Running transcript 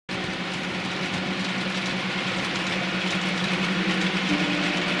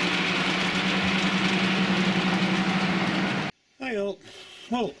Hi all.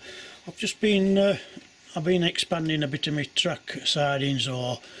 Well, I've just been expanding a bit of my track sidings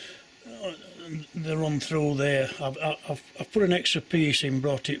or the run through there. I've put an extra piece in,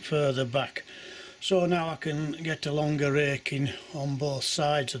 brought it further back, so now I can get a longer raking on both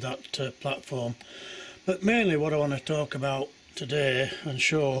sides of that platform. But mainly what I want to talk about today and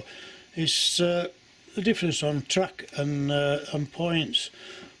show is the difference on track and points.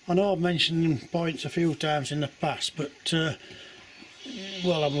 I know I've mentioned points a few times in the past, but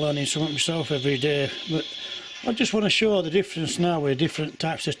well, I'm learning something myself every day. But I just want to show the difference now with different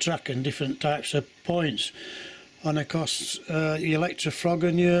types of track and different types of points. And of course, your electrofrog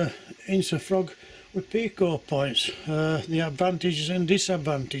and your insufrog with Peco points, the advantages and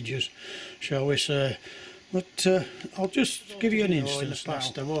disadvantages, shall we say. But I'll just give you an instance. In the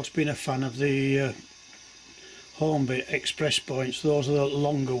past, I've always been a fan of the Hornby express points. Those are the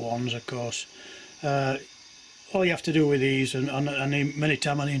longer ones, of course. All you have to do with these, and many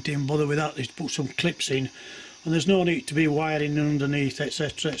times I didn't even bother with that, is put some clips in, and there's no need to be wiring underneath,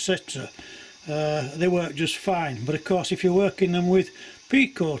 etc, etc. They work just fine. But of course, if you're working them with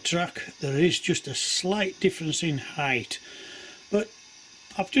Peco track, there is just a slight difference in height. But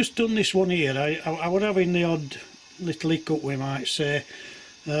I've just done this one here. I was having the odd little hiccup, we might say,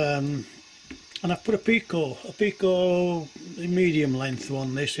 and I've put a Peco medium length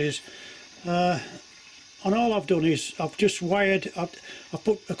one, this is, and all I've done is I've just wired, I've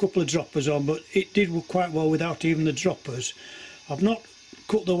put a couple of droppers on, but it did quite well without even the droppers. I've not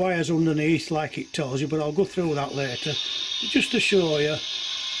cut the wires underneath like it tells you, but I'll go through that later. But just to show you,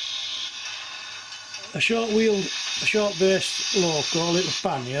 a short based loco, little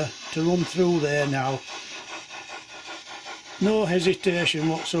pannier to run through there now. No hesitation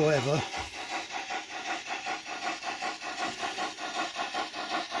whatsoever.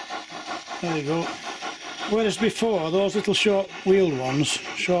 There you go. Whereas before, those little short wheeled ones,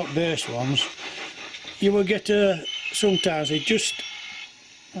 short base ones, you will get sometimes it just,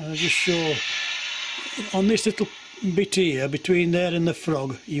 I'll just show, on this little bit here, between there and the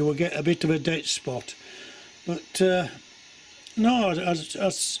frog, you will get a bit of a dead spot. But no,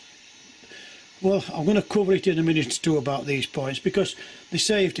 well, I'm going to cover it in a minute or two about these points, because they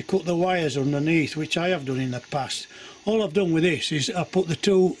say you have to cut the wires underneath, which I have done in the past. All I've done with this is I put the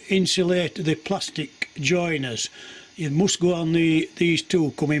two the plastic joiners. You must go on these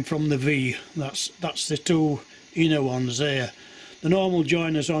two coming from the V. That's the two inner ones there. The normal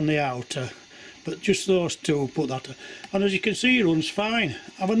joiners on the outer, but just those two, put that. And as you can see, it runs fine.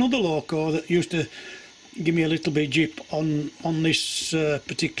 I have another loco that used to give me a little bit jip on this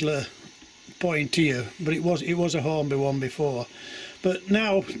particular point here, but it was a Hornby one before. But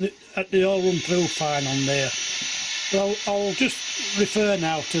now they all run through fine on there. But I'll just refer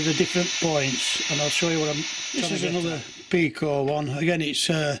now to the different points, and I'll show you what I'm. This is another Peco one. Again, it's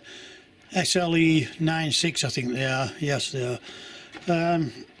SLE 96, I think they are. Yes, they are.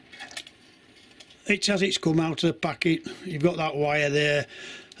 It's as it's come out of the packet. You've got that wire there,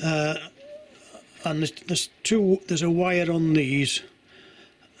 and there's a wire on these,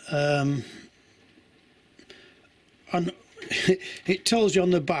 and it tells you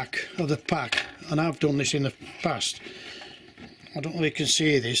on the back of the pack, and I've done this in the past. I don't know if you can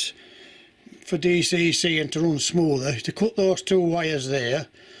see this. For DCC and to run smoother, to cut those two wires there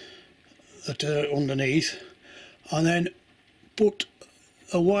that are underneath, and then put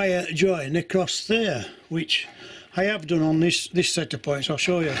a wire join across there, which I have done on this set of points. I'll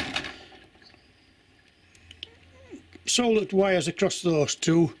show you. Soldered wires across those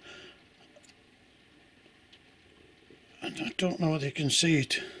two. And I don't know whether you can see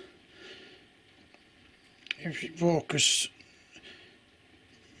it. If you focus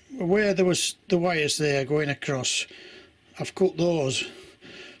where there was the wires there going across, I've cut those.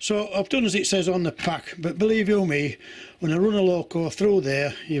 So I've done as it says on the pack, but believe you me, when I run a loco through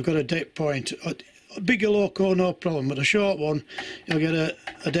there, you've got a dead point. A bigger loco, no problem, but a short one, you'll get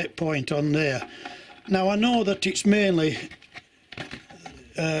a dead point on there. Now I know that it's mainly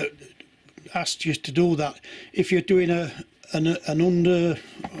asked you to do that if you're doing an under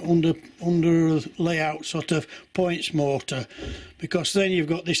layout sort of points motor, because then you've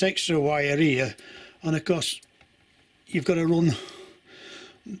got this extra wire here, and of course you've got to run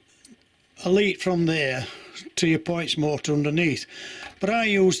a lead from there to your points motor underneath. But I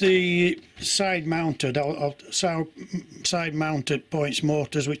use the side mounted points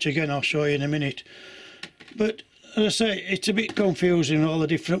motors, which again I'll show you in a minute. But as I say, it's a bit confusing, all the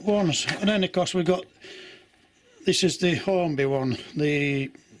different ones. And then of course we've got, this is the Hornby one, the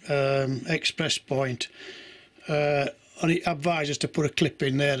express point, and and it advises to put a clip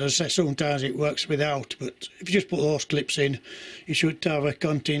in there. As I say, sometimes it works without, but if you just put those clips in, you should have a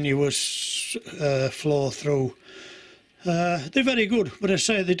continuous flow through. They're very good, but as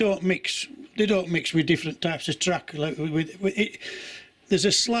I say, they don't mix with different types of track. Like with it, there's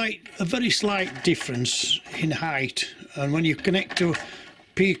a very slight difference in height, and when you connect to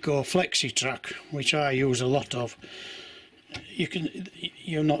Peco Flexi track, which I use a lot of,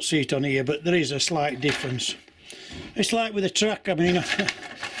 you'll not see it on here, but there is a slight difference. It's like with a track. I mean,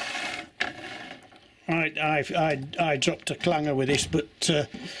 I dropped a clanger with this, but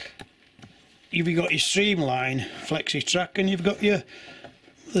you've got your streamline Flexi track, and you've got your,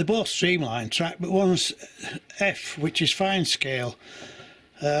 they're both streamline track, but one's F, which is fine scale,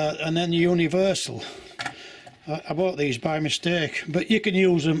 and then the universal. I bought these by mistake, but you can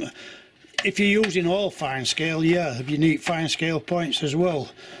use them if you're using all fine scale. Yeah, you need fine scale points as well,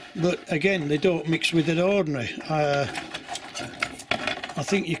 but again, they don't mix with the ordinary. I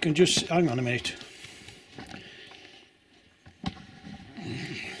think you can just hang on a minute.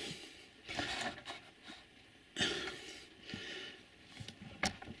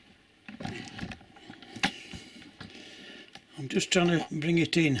 I'm just trying to bring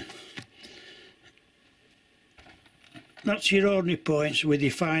it in. That's your ordinary points with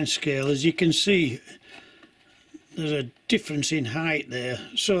your fine scale. As you can see, there's a difference in height there,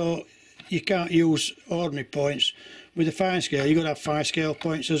 so you can't use ordinary points with the fine scale. You've got to have fine scale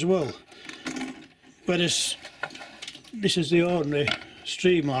points as well. Whereas this is the ordinary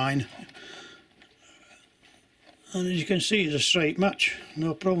streamline, and as you can see, it's a straight match,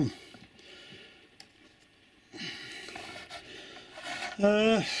 no problem.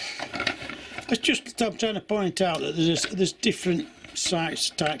 It's just I'm trying to point out that there's different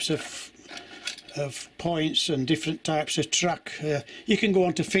types of points and different types of track. You can go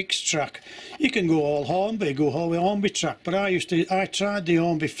on to fixed track. You can go all Hornby, go all Hornby track. But I tried the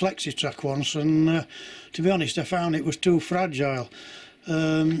Hornby Flexi track once, and to be honest, I found it was too fragile.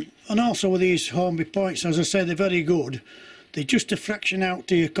 And also with these Hornby points, as I say, they're very good. They're just a fraction out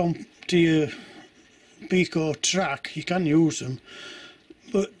to your Peco track. You can use them,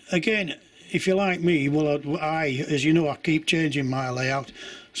 but again, if you're like me, well, as you know, I keep changing my layout,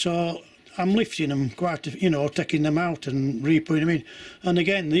 so I'm lifting them quite, taking them out and re-putting them in. And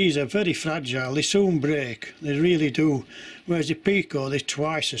again, these are very fragile. They soon break. They really do. Whereas the Peco, they're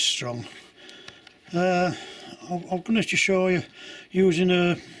twice as strong. I'm going to just show you using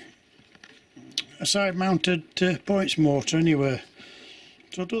a side-mounted points motor anyway.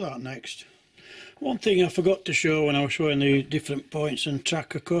 So I'll do that next. One thing I forgot to show when I was showing the different points and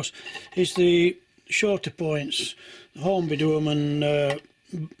track, of course, is the shorter points. Hornby do them, and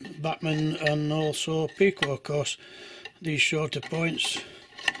Batman, and also Peco, of course. These shorter points.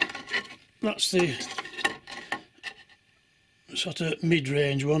 That's the sort of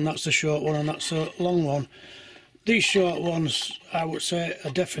mid-range one, that's the short one, and that's the long one. These short ones, I would say, a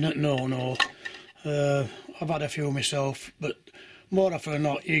definite no-no. I've had a few myself, but more often than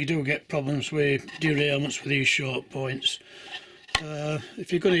not, you do get problems with derailments with these short points.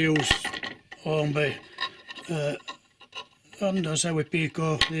 If you're going to use Hornby, and as I say with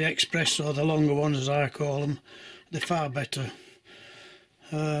Peco, the express, or the longer ones as I call them, they're far better.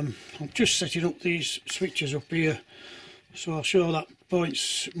 I'm just setting up these switches up here, so I'll show that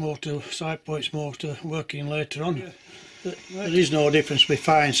points motor, side points motor working later on. Yeah. There is no difference with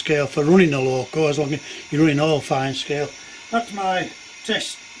fine scale for running a loco, as long as you're running all fine scale. That's my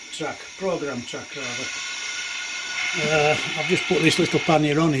test track, program track rather. I've just put this little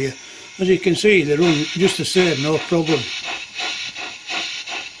pannier on here. As you can see, they run just the same, no problem.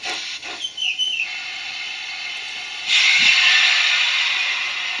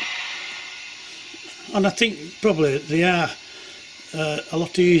 And I think probably they are a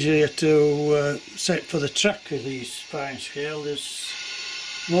lot easier to set for the track with these fine scale. They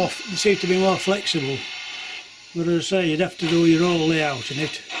seem to be more flexible. But as I say, you'd have to do your own layout in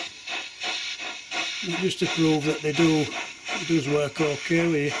it, just to prove that it does work okay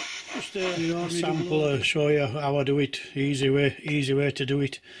with you. Just a sample, show you how I do it, easy way to do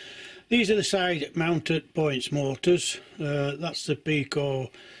it. These are the side mounted points motors. That's the Peco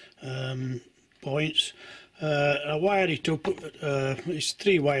points. I wire it up, it's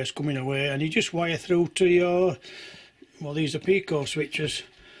 3 wires coming away, and you just wire through to your, well, these are Peco switches.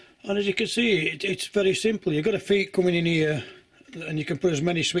 And as you can see, it's very simple. You've got a feed coming in here, and you can put as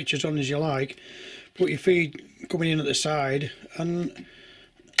many switches on as you like. Put your feed coming in at the side, and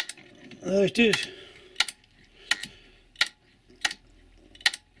there it is.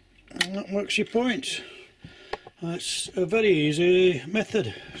 And that works your points. It's a very easy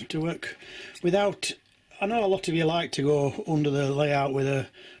method to work without I know a lot of you like to go under the layout with the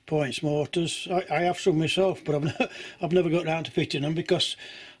points motors. I have some myself, but I've never got round to fitting them because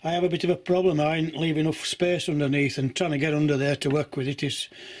I have a bit of a problem. I ain't leave enough space underneath, and trying to get under there to work with it's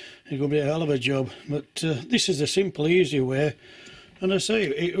going to be a hell of a job. But this is a simple, easy way, and I say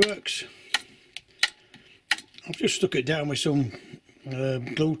it works. I've just stuck it down with some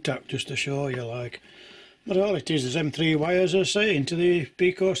glue tack just to show you, like. But all it is M3 wires, I say, into the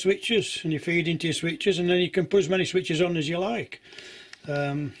Peco switches, and you feed into your switches, and then you can put as many switches on as you like.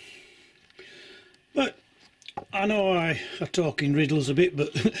 But I know I talk in riddles a bit,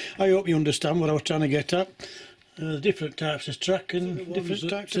 but I hope you understand what I was trying to get at. Different types of track and different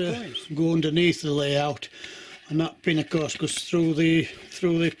types of points go underneath the layout, and that pin of course goes through the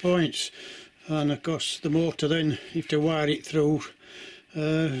points, and of course the motor then you have to wire it through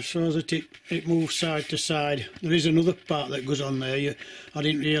so that it moves side to side. There is another part that goes on there. I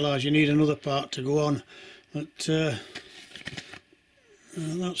didn't realise you need another part to go on, but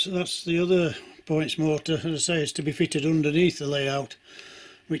that's the other points motor. As I say, it's to be fitted underneath the layout,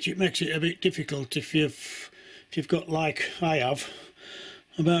 which it makes it a bit difficult if you've got, like I have,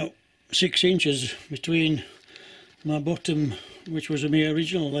 about 6 inches between my bottom, which was my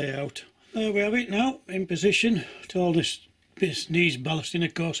original layout. There we have it now, in position. To all this needs ballasting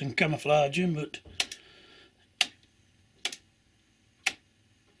of course and camouflaging, but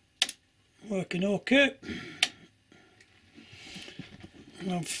working okay.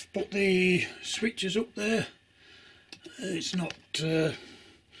 I've put the switches up there. It's not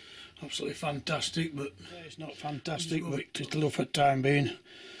absolutely fantastic, but it's not fantastic, but it'll do for the time being.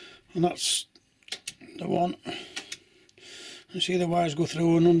 And that's the one. You see the wires go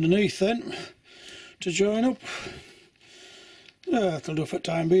through and underneath then to join up. That'll do for the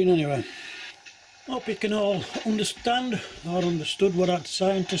time being anyway. Hope you can all understand or understood what I'm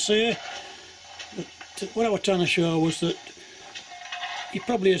trying to say. But what I was trying to show was that you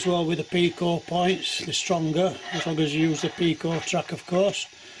probably as well with the Peco points, they're stronger as long as you use the Peco track of course.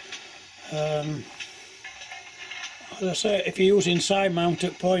 As I say, if you're using side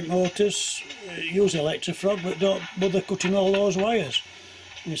mounted point motors, use electrofrog, but don't bother cutting all those wires.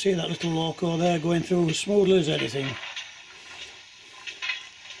 You see that little loco there going through as smoothly as anything.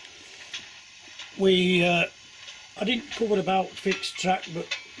 I didn't cover about fixed track, but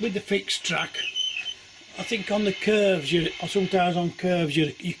with the fixed track, I think on the curves, or sometimes on curves,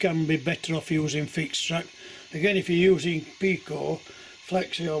 you can be better off using fixed track. Again, if you're using Peco,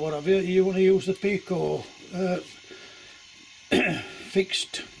 Flexi or whatever, you want to use the Peco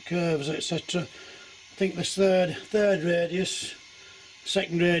fixed curves, etc. I think there's third radius,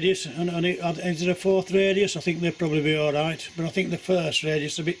 second radius, and is there a fourth radius? I think they'll probably be alright, but I think the first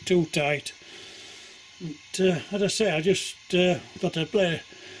radius is a bit too tight. But, as I say, I just thought I'd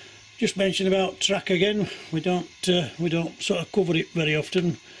just mention about track again. We don't sort of cover it very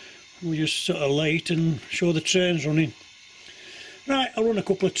often. We just sort of late and show the trains running. Right, I'll run a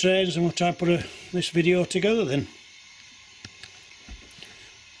couple of trains and we'll try and put this video together then.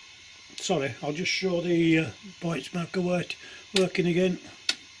 Sorry, I'll just show the points marker working again.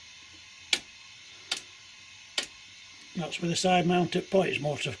 That's with a side mounted points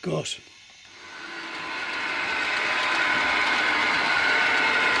motor of course.